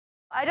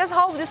I just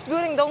hope this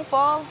building don't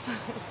fall.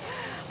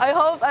 I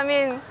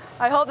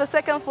hope the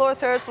second floor,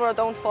 third floor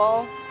don't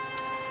fall.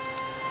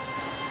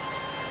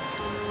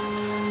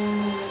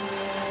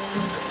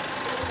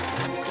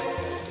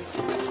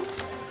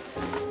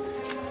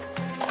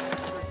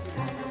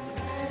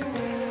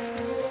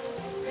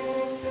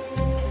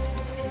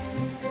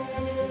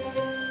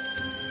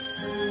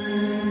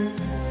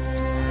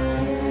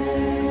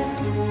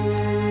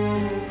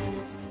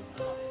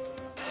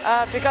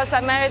 Because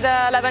I married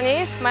a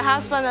Lebanese, my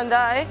husband and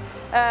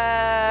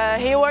I,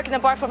 he worked in a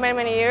bar for many,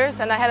 many years,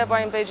 and I had a bar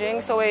in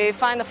Beijing, so we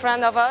find a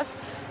friend of us.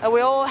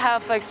 We all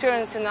have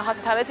experience in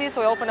hospitality,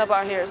 so we opened a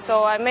bar here.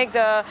 So I make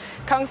the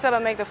concept, I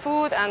make the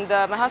food, and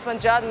my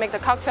husband Jad make the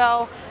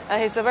cocktail.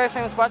 He's a very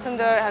famous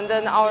bartender, and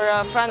then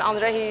our friend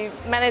Andre,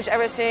 he managed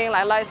everything,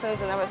 like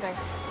license and everything.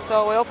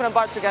 So we opened a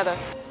bar together.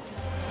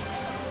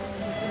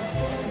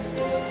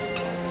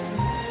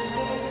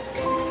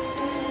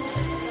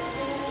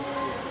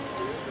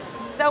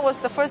 That was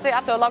the first day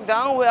after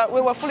lockdown. We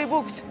were fully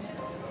booked.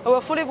 We were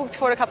fully booked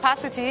for the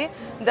capacity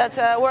that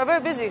we were very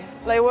busy.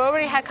 Like we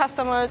already had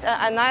customers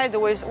at night.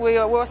 We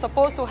were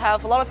supposed to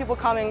have a lot of people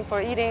coming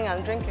for eating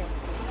and drinking.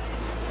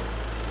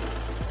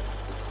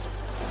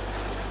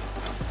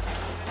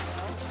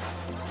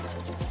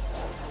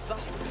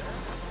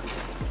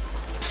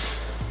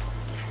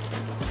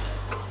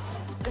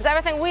 It's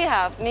everything we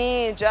have.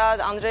 Me,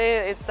 Jad,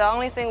 Andre, it's the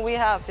only thing we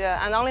have,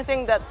 yeah. And the only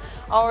thing that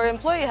our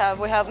employees have.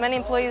 We have many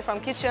employees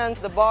from kitchen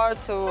to the bar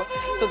to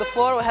the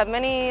floor. We have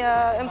many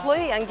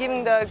employees, and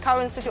given the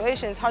current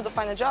situation, it's hard to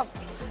find a job.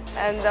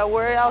 And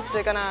where else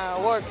they're gonna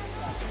work?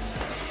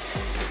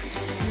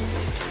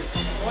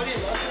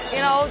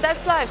 You know,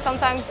 that's life.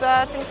 Sometimes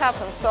things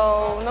happen.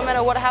 So no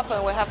matter what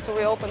happens, we have to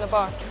reopen the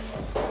bar.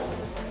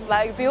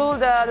 Like build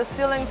the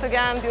ceilings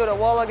again, build a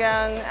wall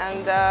again,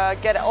 and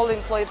get all the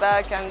employees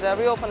back and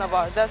reopen the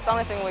bar. That's the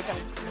only thing we can.